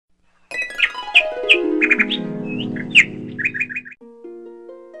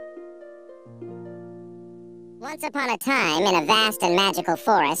Once upon a time, in a vast and magical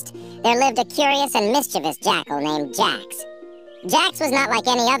forest, there lived a curious and mischievous jackal named Jax. Jax was not like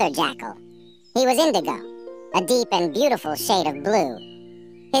any other jackal. He was indigo, a deep and beautiful shade of blue.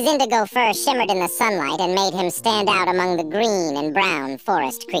 His indigo fur shimmered in the sunlight and made him stand out among the green and brown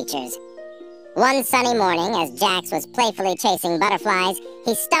forest creatures. One sunny morning, as Jax was playfully chasing butterflies,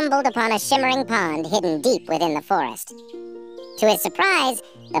 he stumbled upon a shimmering pond hidden deep within the forest. To his surprise,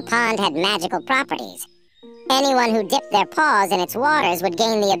 the pond had magical properties. Anyone who dipped their paws in its waters would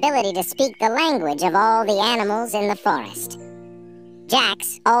gain the ability to speak the language of all the animals in the forest.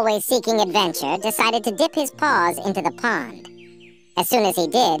 Jax, always seeking adventure, decided to dip his paws into the pond. As soon as he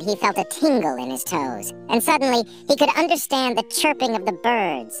did, he felt a tingle in his toes, and suddenly he could understand the chirping of the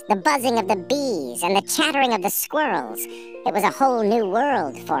birds, the buzzing of the bees, and the chattering of the squirrels. It was a whole new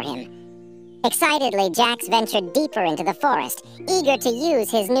world for him. Excitedly, Jax ventured deeper into the forest, eager to use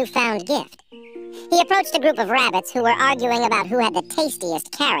his newfound gift. He approached a group of rabbits who were arguing about who had the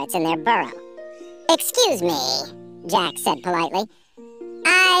tastiest carrots in their burrow. "Excuse me," Jax said politely.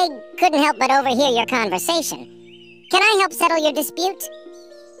 "I couldn't help but overhear your conversation. Can I help settle your dispute?"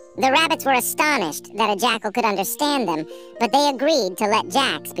 The rabbits were astonished that a jackal could understand them, but they agreed to let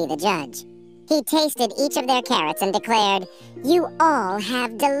Jax be the judge. He tasted each of their carrots and declared, "You all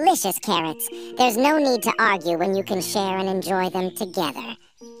have delicious carrots. There's no need to argue when you can share and enjoy them together."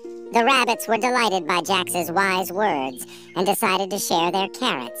 The rabbits were delighted by Jax's wise words and decided to share their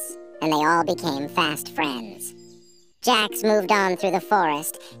carrots, and they all became fast friends. Jax moved on through the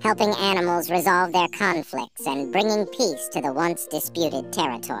forest, helping animals resolve their conflicts and bringing peace to the once disputed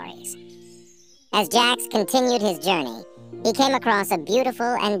territories. As Jax continued his journey, he came across a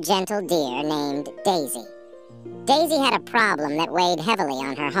beautiful and gentle deer named Daisy. Daisy had a problem that weighed heavily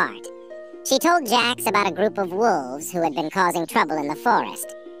on her heart. She told Jax about a group of wolves who had been causing trouble in the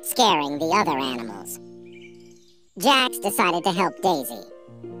forest, scaring the other animals. Jax decided to help Daisy.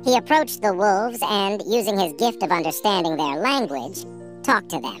 He approached the wolves and, using his gift of understanding their language, talked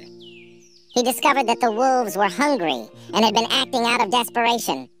to them. He discovered that the wolves were hungry and had been acting out of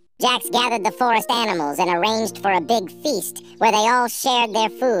desperation. Jax gathered the forest animals and arranged for a big feast where they all shared their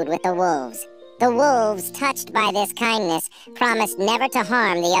food with the wolves. The wolves, touched by this kindness, promised never to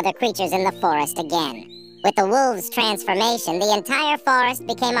harm the other creatures in the forest again. With the wolves' transformation, the entire forest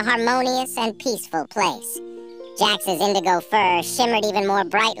became a harmonious and peaceful place. Jax's indigo fur shimmered even more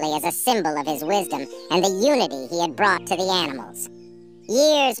brightly as a symbol of his wisdom and the unity he had brought to the animals.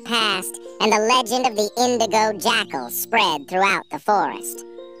 Years passed, and the legend of the Indigo Jackal spread throughout the forest.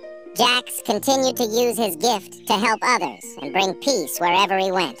 Jax continued to use his gift to help others and bring peace wherever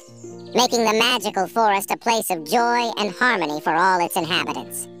he went, making the magical forest a place of joy and harmony for all its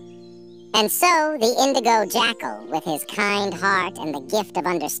inhabitants. And so, the Indigo Jackal, with his kind heart and the gift of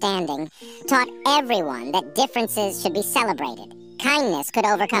understanding, taught everyone that differences should be celebrated, kindness could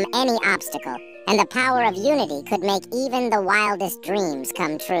overcome any obstacle, and the power of unity could make even the wildest dreams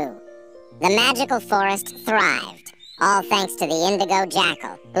come true. The magical forest thrived, all thanks to the Indigo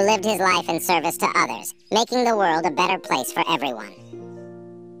Jackal, who lived his life in service to others, making the world a better place for everyone.